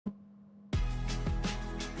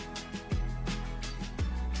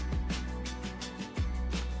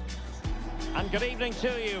And good evening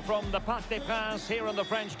to you from the Parc des Princes here in the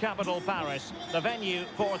French capital, Paris, the venue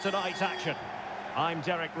for tonight's action. I'm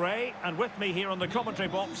Derek Ray, and with me here on the commentary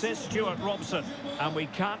box is Stuart Robson. And we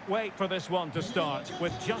can't wait for this one to start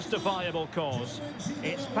with justifiable cause.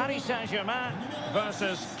 It's Paris Saint-Germain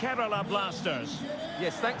versus Kerala Blasters.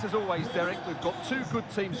 Yes, thanks as always, Derek. We've got two good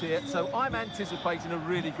teams here, so I'm anticipating a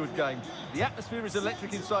really good game. The atmosphere is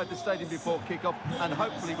electric inside the stadium before kick-off, and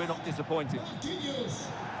hopefully we're not disappointed.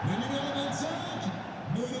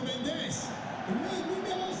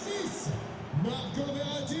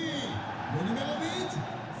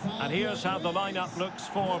 And here's how the lineup looks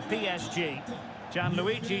for PSG.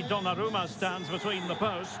 Gianluigi Donnarumma stands between the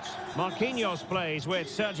posts. Marquinhos plays with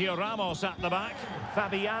Sergio Ramos at the back.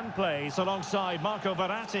 Fabian plays alongside Marco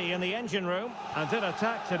Verratti in the engine room. And in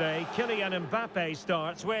attack today, Kylian Mbappe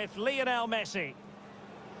starts with Lionel Messi.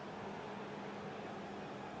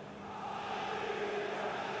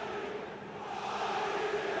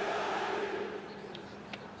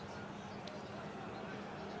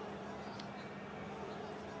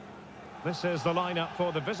 This is the lineup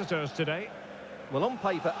for the visitors today. Well, on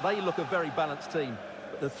paper, they look a very balanced team.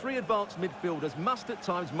 But the three advanced midfielders must at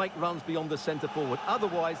times make runs beyond the centre forward.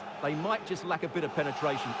 Otherwise, they might just lack a bit of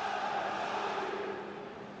penetration.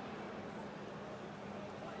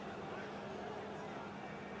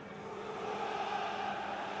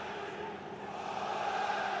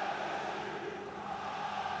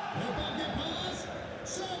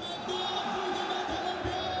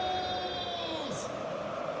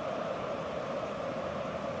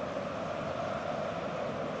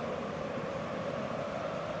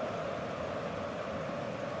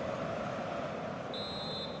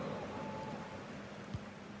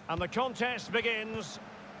 And the contest begins.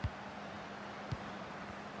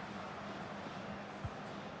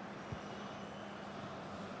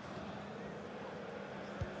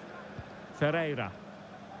 Ferreira.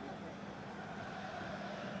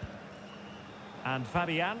 And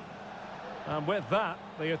Fabian. And with that,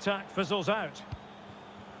 the attack fizzles out.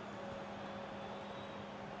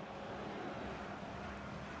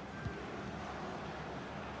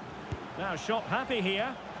 Now shot happy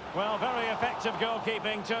here. Well, very effective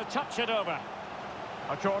goalkeeping to touch it over.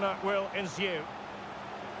 A corner will ensue.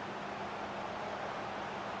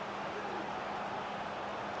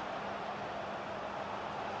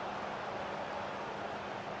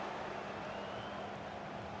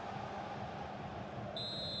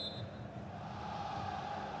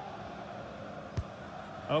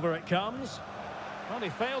 Over it comes. Well, he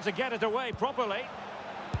failed to get it away properly.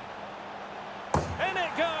 In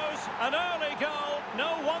it goes, an early goal,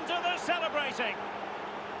 no wonder they're celebrating.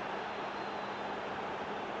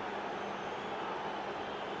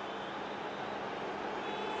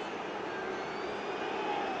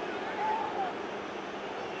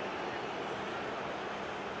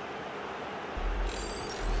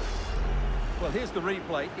 Well, here's the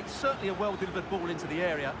replay. It's certainly a well-delivered ball into the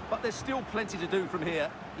area, but there's still plenty to do from here.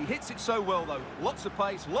 He hits it so well, though. Lots of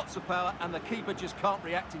pace, lots of power, and the keeper just can't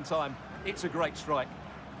react in time. It's a great strike.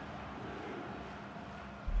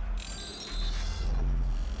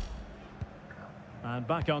 And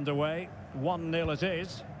back underway, 1-0 it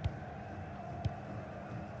is.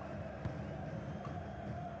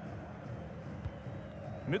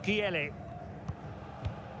 Mukiele.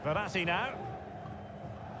 Verratti now.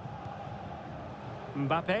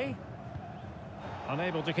 Mbappe.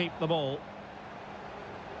 Unable to keep the ball.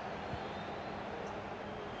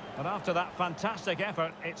 And after that fantastic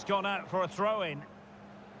effort, it's gone out for a throw-in.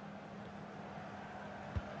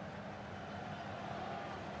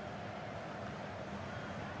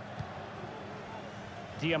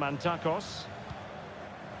 Diamantakos.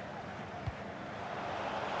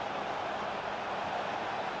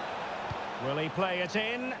 Will he play it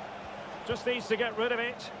in? Just needs to get rid of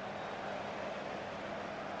it.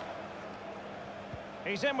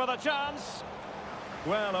 He's in with a chance.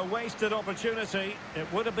 Well, a wasted opportunity.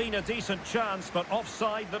 It would have been a decent chance, but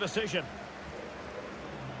offside the decision.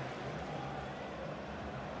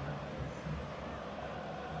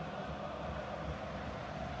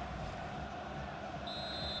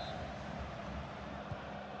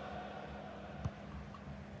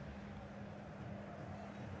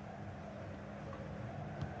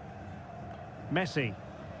 Messi.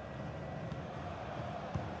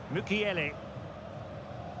 Mukiele.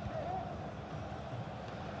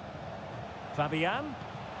 Fabian.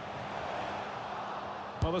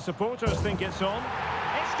 Well, the supporters think it's on.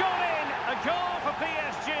 It's gone in! A goal for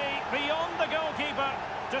PSG beyond the goalkeeper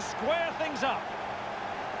to square things up.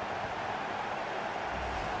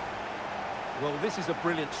 Well, this is a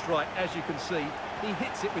brilliant strike, as you can see. He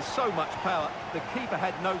hits it with so much power. The keeper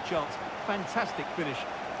had no chance. Fantastic finish.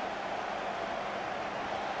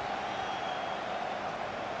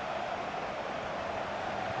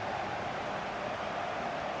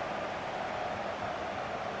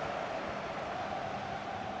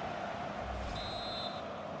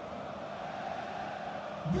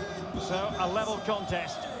 So, a level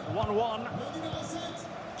contest, 1-1.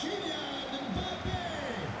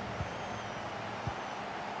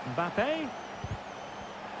 Mbappe.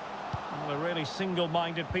 Well, a really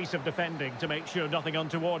single-minded piece of defending to make sure nothing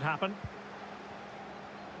untoward happened.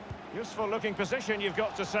 Useful looking position, you've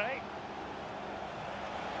got to say.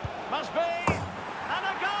 Must be! And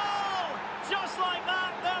a goal! Just like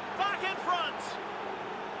that, they're back in front!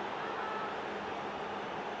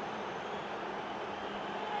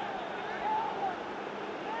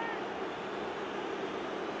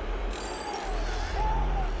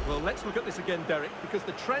 Well, let's look at this again, Derek, because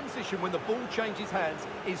the transition when the ball changes hands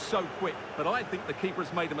is so quick. But I think the keeper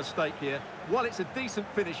has made a mistake here. While it's a decent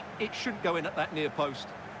finish, it shouldn't go in at that near post.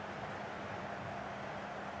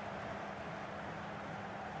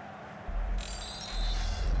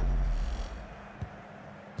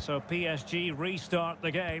 So PSG restart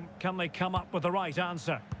the game. Can they come up with the right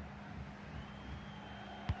answer?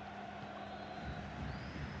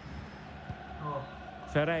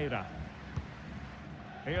 Ferreira.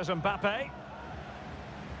 Here's Mbappe.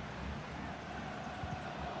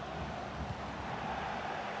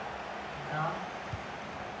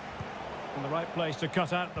 In the right place to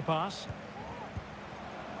cut out the pass.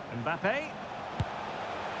 Mbappe.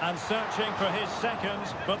 And searching for his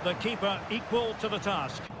second, but the keeper equal to the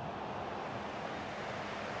task.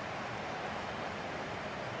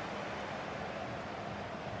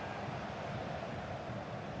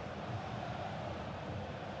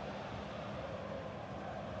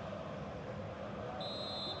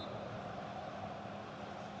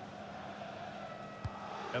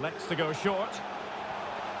 Elects to go short.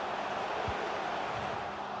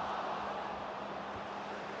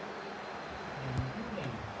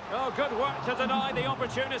 Oh, good work to deny the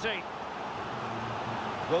opportunity.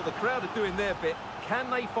 Well, the crowd are doing their bit. Can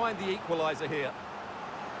they find the equaliser here?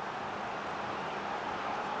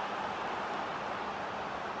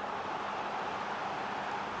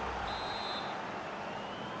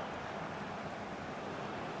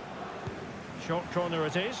 Short corner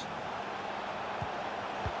it is.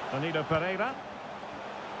 Danilo Pereira.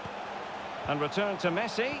 And return to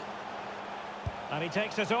Messi. And he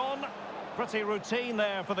takes it on. Pretty routine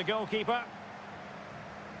there for the goalkeeper.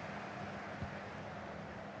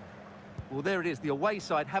 Well, there it is. The away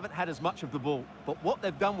side haven't had as much of the ball, but what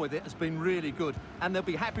they've done with it has been really good, and they'll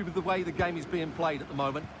be happy with the way the game is being played at the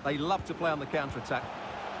moment. They love to play on the counter-attack.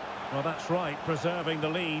 Well, that's right, preserving the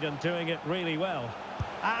lead and doing it really well.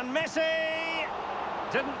 And Messi!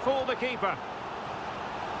 Didn't fool the keeper.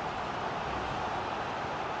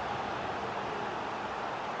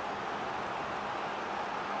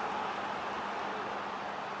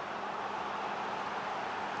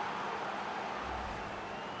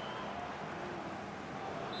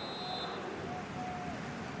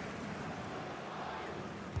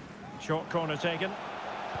 Short corner taken.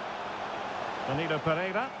 Danilo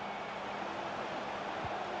Pereira.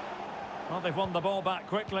 Well, they've won the ball back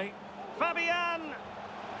quickly. Fabian!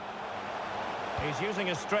 He's using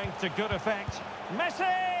his strength to good effect.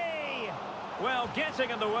 Messi! Well, getting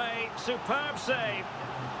in the way. Superb save.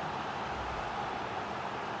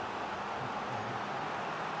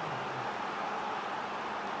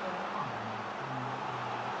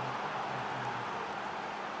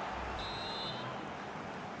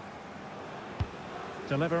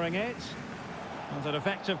 Delivering it. And an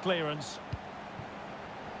effective clearance.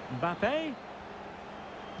 Mbappe.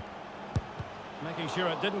 Making sure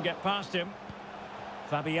it didn't get past him.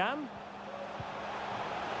 Fabian.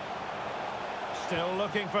 Still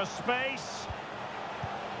looking for space.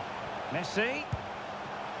 Messi.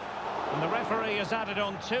 And the referee has added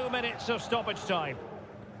on 2 minutes of stoppage time.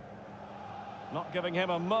 Not giving him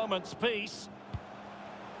a moment's peace.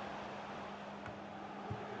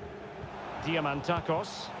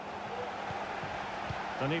 Diamantakos.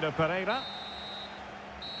 Danilo Pereira.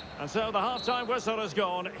 And so the half-time whistle has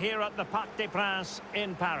gone here at the Parc des Princes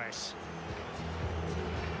in Paris.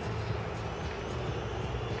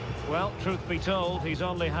 Well, truth be told, he's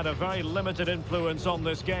only had a very limited influence on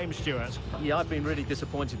this game, Stuart. Yeah, I've been really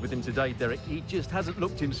disappointed with him today, Derek. He just hasn't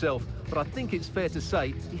looked himself. But I think it's fair to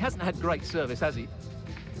say he hasn't had great service, has he?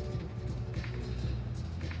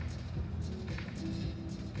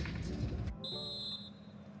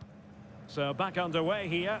 So back underway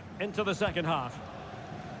here into the second half.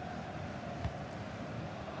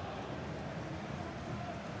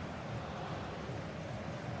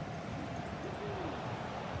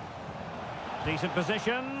 Decent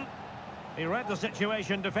position. He read the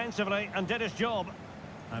situation defensively and did his job.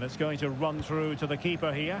 And it's going to run through to the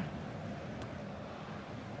keeper here.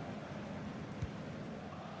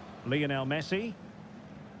 Lionel Messi.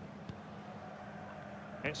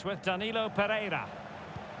 It's with Danilo Pereira.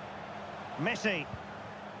 Messi.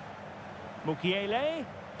 Mukiele.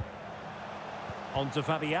 On to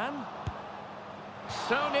Fabian.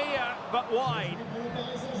 So near, but wide.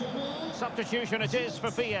 Substitution it is for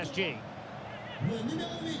PSG. Le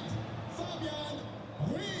numéro 8, Fabian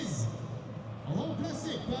Ruiz,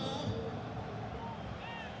 remplacé par...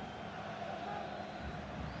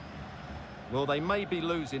 Well, they may be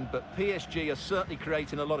losing, but PSG are certainly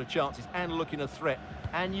creating a lot of chances and looking a threat.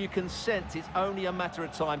 And you can sense it's only a matter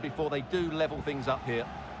of time before they do level things up here.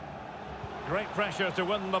 Great pressure to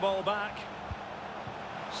win the ball back.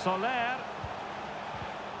 Soler.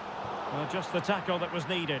 Well, just the tackle that was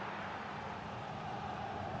needed.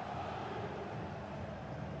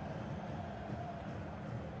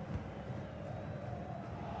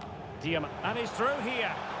 Germain, and he's through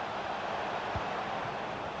here.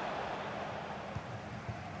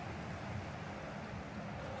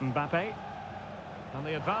 Mbappe. And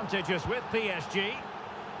the advantage is with PSG.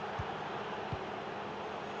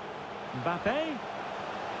 Mbappe.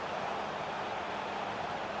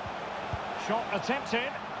 Shot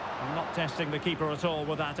attempted. Not testing the keeper at all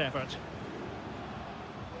with that effort.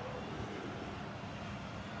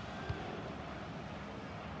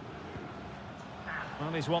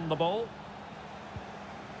 Well, he's won the ball.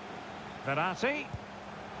 Verratti.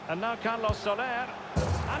 And now Carlos Soler.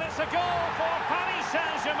 And it's a goal for Paris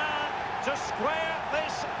Saint-Germain to square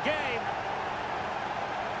this game.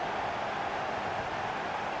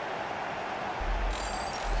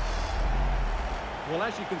 Well,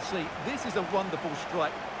 as you can see, this is a wonderful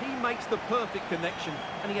strike. He makes the perfect connection,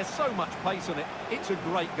 and he has so much pace on it. It's a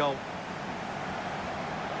great goal.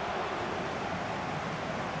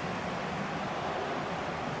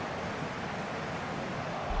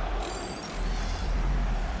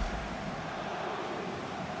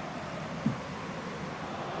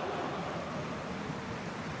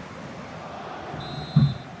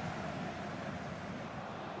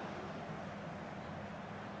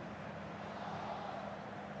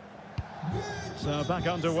 So back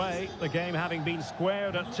underway, the game having been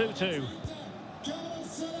squared at 2-2.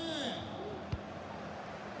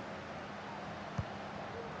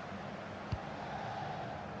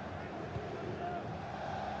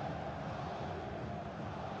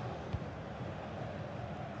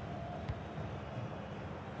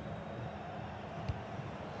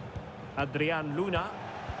 Adrian Luna.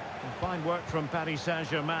 And fine work from Paris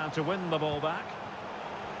Saint-Germain to win the ball back.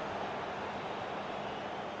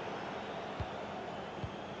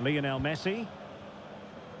 Lionel Messi.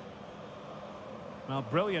 Well,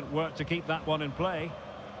 brilliant work to keep that one in play.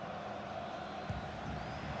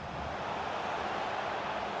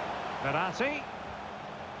 Verratti.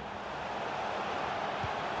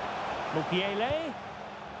 Mukiele.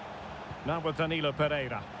 Now with Danilo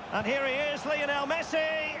Pereira. And here he is, Lionel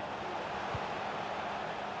Messi.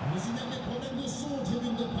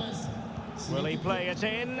 Will he play it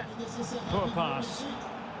in? Poor pass.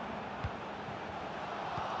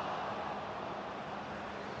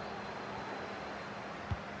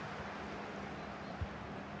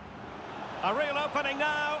 A real opening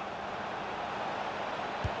now.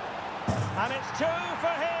 And it's 2 for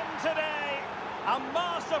him today. A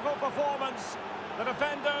masterful performance. The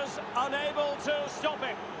defenders unable to stop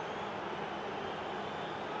it.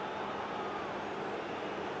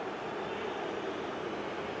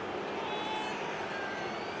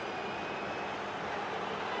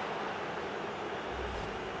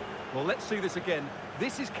 Well, let's see this again.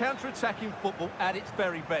 This is counter-attacking football at its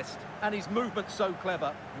very best. And his movement's so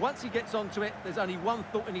clever. Once he gets onto it, there's only one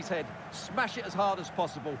thought in his head. Smash it as hard as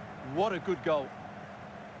possible. What a good goal.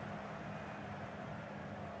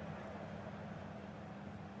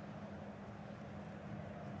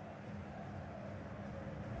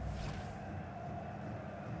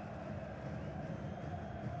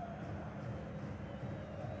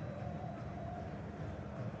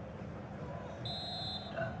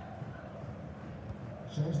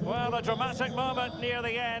 Well, a dramatic moment near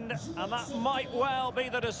the end, and that might well be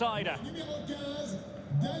the decider.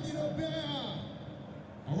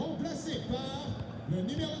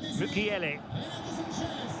 Mukiele.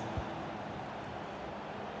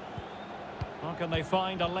 How can they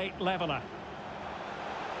find a late leveller?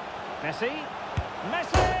 Messi.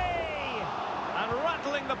 Messi! And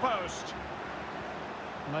rattling the post.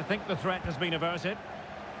 And I think the threat has been averted.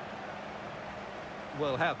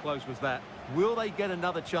 Well, how close was that? Will they get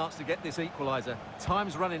another chance to get this equaliser?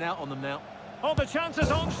 Time's running out on them now. Oh, the chance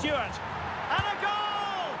is on, Stewart. And a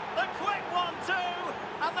goal! The quick one, too!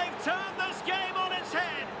 And they've turned this game on its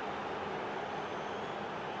head.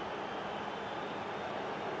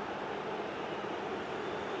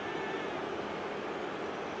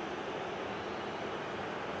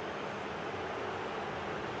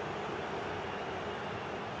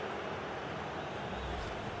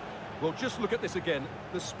 Well, just look at this again.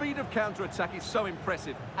 The speed of counter-attack is so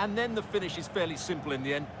impressive, and then the finish is fairly simple in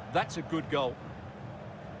the end. That's a good goal.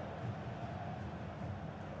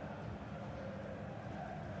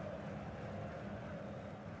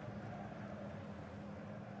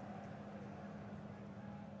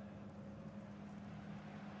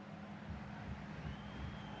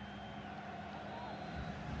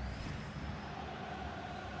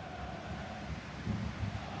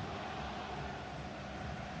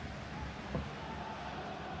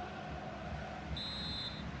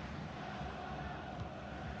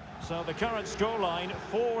 So the current scoreline,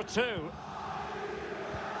 4-2.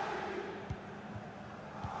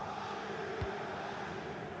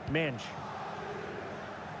 Minge.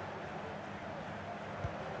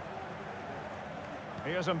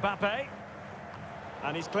 Here's Mbappe.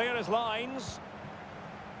 And he's clear as lines.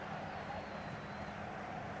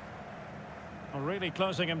 Really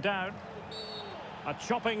closing him down. A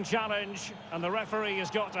chopping challenge, and the referee has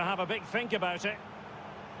got to have a big think about it.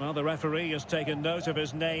 Well, the referee has taken note of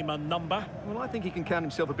his name and number. Well, I think he can count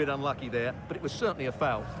himself a bit unlucky there, but it was certainly a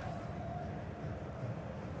foul.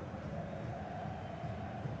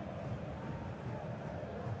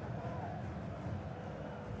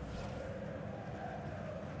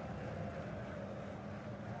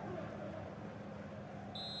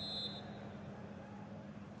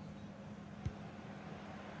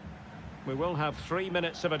 We will have 3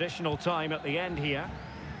 minutes of additional time at the end here.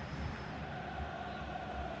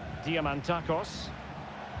 Diamantakos.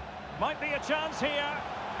 Might be a chance here.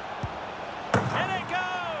 In it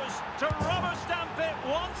goes! To rubber stamp it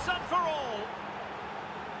once and for all.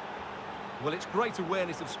 Well, it's great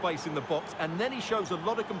awareness of space in the box, and then he shows a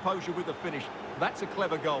lot of composure with the finish. That's a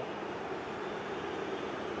clever goal.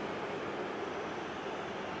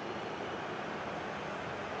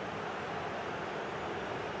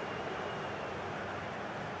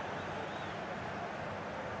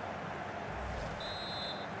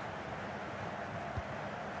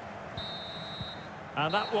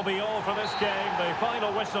 And that will be all for this game. The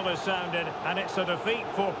final whistle is sounded, and it's a defeat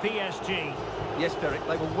for PSG. Yes, Derek,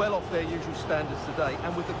 they were well off their usual standards today,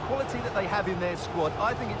 and with the quality that they have in their squad,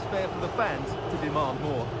 I think it's fair for the fans to demand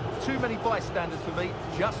more. Too many bystanders for me,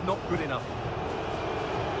 just not good enough.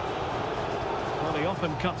 Well, he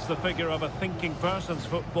often cuts the figure of a thinking person's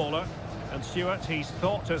footballer, and Stewart, he's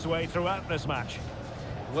thought his way throughout this match.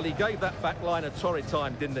 Well, he gave that back line a torrid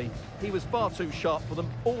time, didn't he? He was far too sharp for them,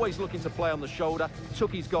 always looking to play on the shoulder,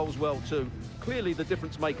 took his goals well too. Clearly the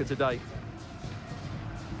difference maker today.